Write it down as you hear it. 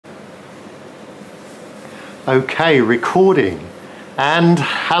Okay, recording. And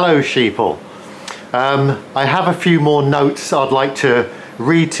hello, sheeple. I have a few more notes I'd like to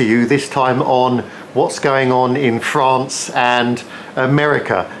read to you, this time on what's going on in France and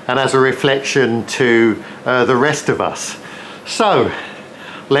America, and as a reflection to the rest of us. So,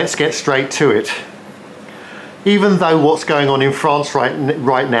 let's get straight to it. Even though what's going on in France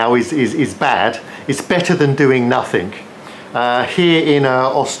right now is bad, it's better than doing nothing. Here in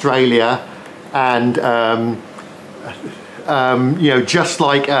Australia, and just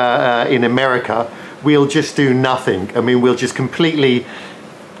like in America, we'll just do nothing. I mean, we'll just completely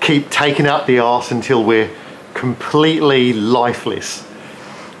keep taking up the arse until we're completely lifeless.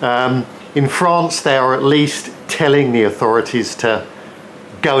 In France, they are at least telling the authorities to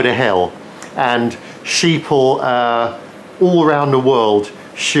go to hell, and sheeple all around the world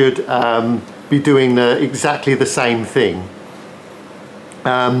should be doing exactly the same thing.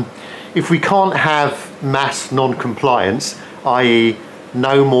 If we can't have mass non-compliance, i.e.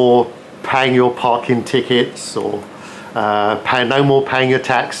 no more paying your parking tickets, or no more paying your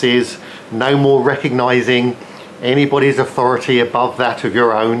taxes, no more recognising anybody's authority above that of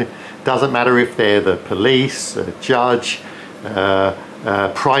your own, doesn't matter if they're the police, a judge,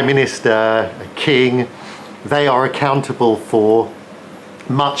 prime minister, a king, they are accountable for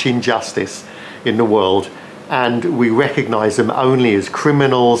much injustice in the world, and we recognise them only as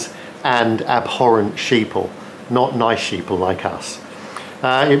criminals and abhorrent sheeple, not nice sheeple like us.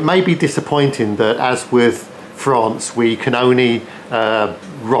 It may be disappointing that, as with France, we can only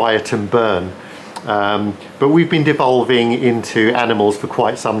riot and burn, but we've been devolving into animals for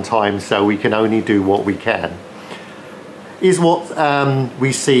quite some time, so we can only do what we can. Is what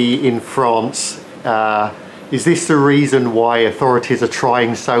we see in France, is this the reason why authorities are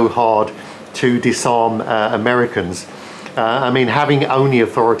trying so hard to disarm Americans? I mean, having only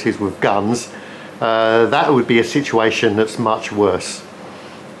authorities with guns, that would be a situation that's much worse.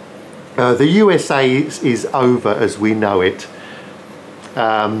 The USA is over as we know it,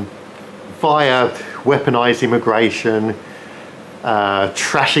 via weaponized immigration,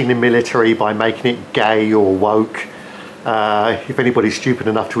 trashing the military by making it gay or woke, if anybody's stupid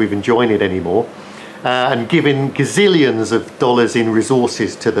enough to even join it anymore, and giving gazillions of dollars in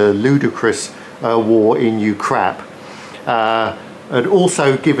resources to the ludicrous war in Ukraine. And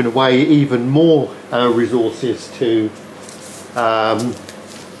also given away even more resources to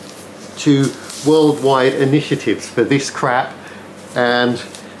worldwide initiatives for this crap and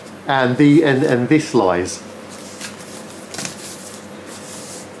this lies.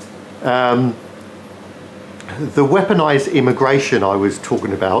 The weaponized immigration I was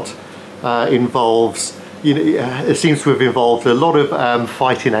talking about involves, it seems to have involved a lot of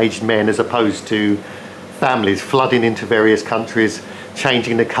fighting-aged men as opposed to families flooding into various countries,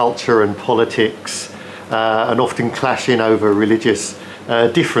 changing the culture and politics, and often clashing over religious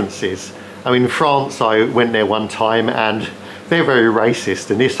differences. I mean, in France, I went there one time, and they're very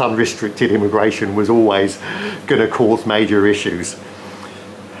racist, and this unrestricted immigration was always going to cause major issues.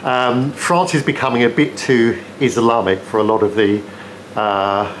 France is becoming a bit too Islamic for a lot of the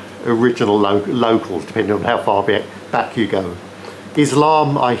original locals, depending on how far back you go.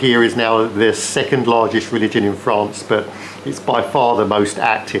 Islam, I hear, is now the second largest religion in France, but it's by far the most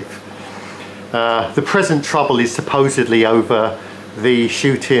active. The present trouble is supposedly over the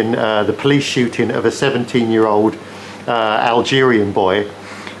shooting, the police shooting of a 17-year-old Algerian boy,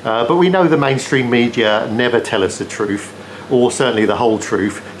 but we know the mainstream media never tell us the truth, or certainly the whole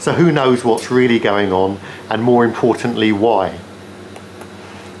truth, so who knows what's really going on, and more importantly, why.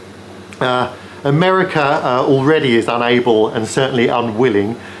 America already is unable and certainly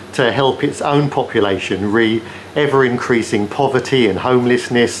unwilling to help its own population re ever-increasing poverty and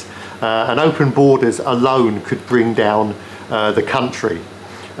homelessness, and open borders alone could bring down the country.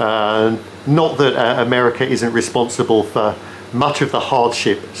 Not that America isn't responsible for much of the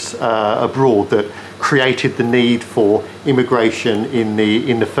hardships abroad that created the need for immigration in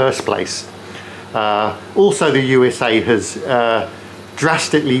the first place. Also, the USA has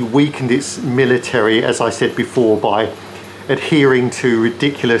drastically weakened its military, as I said before, by adhering to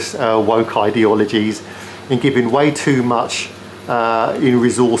ridiculous woke ideologies and giving way too much in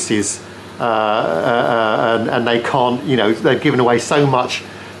resources, and they can't, they've given away so much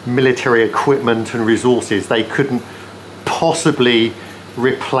military equipment and resources they couldn't possibly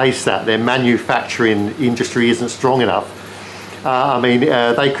replace that. Their manufacturing industry isn't strong enough.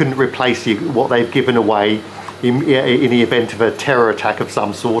 They couldn't replace what they've given away in the event of a terror attack of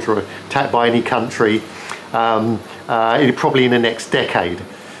some sort, or attack by any country, probably in the next decade.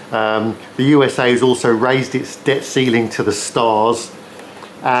 The USA has also raised its debt ceiling to the stars,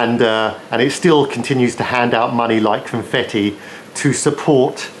 and it still continues to hand out money like confetti to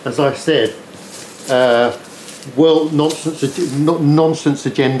support, as I've said, world nonsense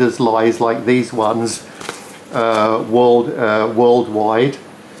agendas, lies like these ones, worldwide,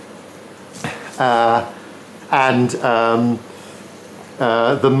 and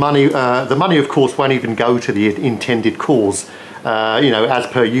the money, of course, won't even go to the intended cause. As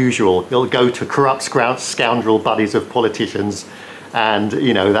per usual, it'll go to corrupt scoundrel buddies of politicians, and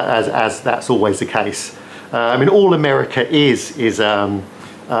as that's always the case. All America is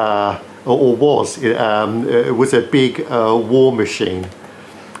or was a big war machine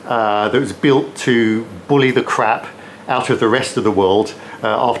that was built to bully the crap out of the rest of the world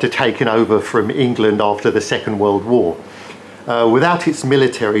after taking over from England after the Second World War. Without its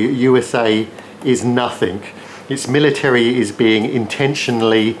military, USA is nothing. Its military is being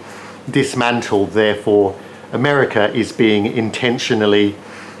intentionally dismantled, therefore America is being intentionally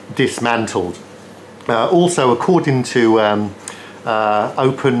dismantled. Also, according to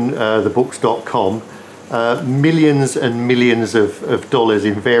openthebooks.com, millions and millions of dollars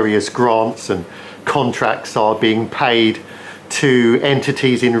in various grants and contracts are being paid to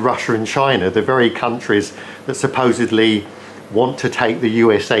entities in Russia and China, the very countries that supposedly want to take the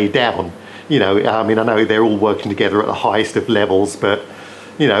USA down. I know they're all working together at the highest of levels, but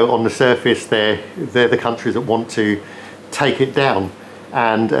on the surface they're the countries that want to take it down,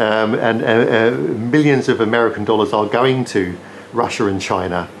 and millions of American dollars are going to Russia and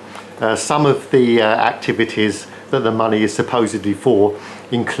China. Some of the activities that the money is supposedly for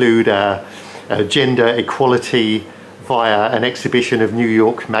include gender equality via an exhibition of New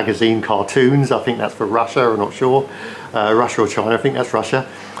York Magazine cartoons. I think that's for Russia, I'm not sure. Russia or China, I think that's Russia.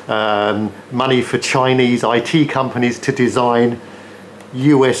 Money for Chinese IT companies to design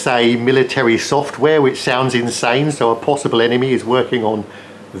USA military software, which sounds insane. So a possible enemy is working on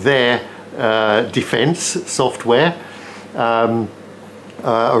their defense software. Money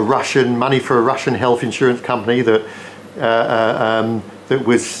for a Russian health insurance company that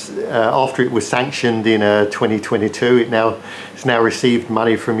was after it was sanctioned in 2022. It's now received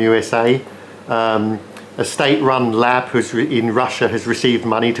money from USA. A state-run lab in Russia has received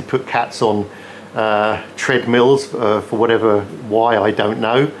money to put cats on treadmills for why I don't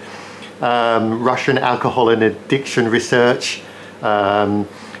know. Russian alcohol and addiction research,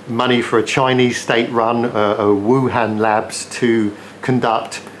 money for a Chinese state-run Wuhan labs to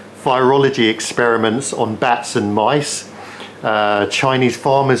conduct virology experiments on bats and mice. Chinese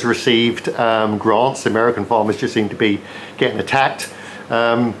farmers received grants. American farmers just seem to be getting attacked.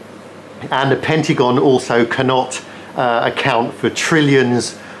 And the Pentagon also cannot account for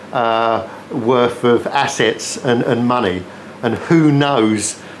trillions worth of assets and money, and who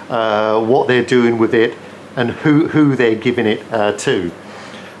knows what they're doing with it and who they're giving it to.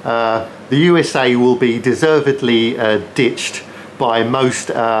 The USA will be deservedly ditched by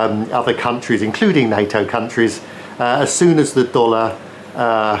most other countries, including NATO countries, as soon as the dollar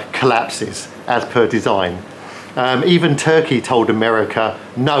collapses as per design. Even Turkey told America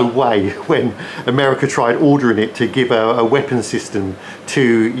no way when America tried ordering it to give a weapon system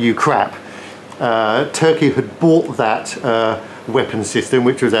to Ukraine. Turkey had bought that weapon system,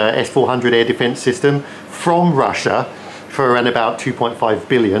 which was a S-400 air defense system, from Russia for around about 2.5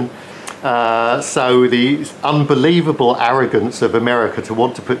 billion. So the unbelievable arrogance of America to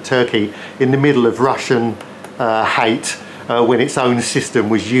want to put Turkey in the middle of Russian hate when its own system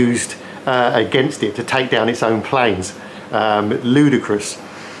was used against it to take down its own planes. Ludicrous.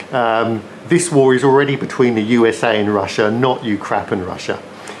 This war is already between the USA and Russia, not Ukraine and Russia.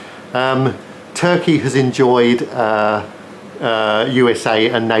 Turkey has enjoyed USA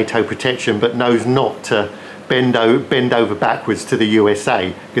and NATO protection, but knows not to bend over backwards to the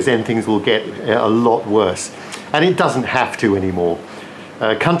USA, because then things will get a lot worse. And it doesn't have to anymore.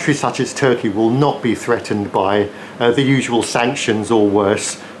 Countries such as Turkey will not be threatened by the usual sanctions or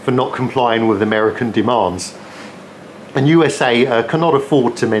worse for not complying with American demands. And USA cannot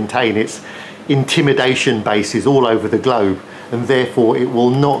afford to maintain its intimidation bases all over the globe, and therefore it will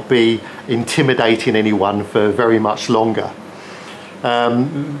not be intimidating anyone for very much longer.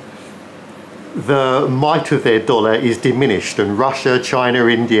 The might of their dollar is diminished, and Russia, China,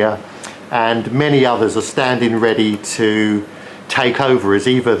 India and many others are standing ready to take over as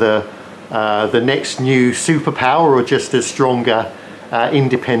either the next new superpower or just as stronger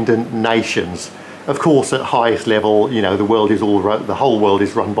independent nations. Of course, at highest level, the whole world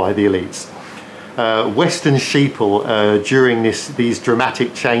is run by the elites. Western sheeple during these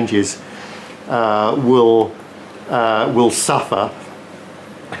dramatic changes will suffer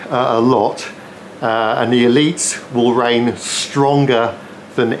a lot, and the elites will reign stronger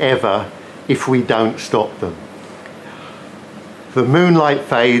than ever if we don't stop them. The moonlight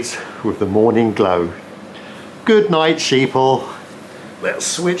fades with the morning glow. Good night, sheeple. Let's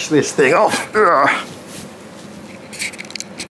switch this thing off. Ugh.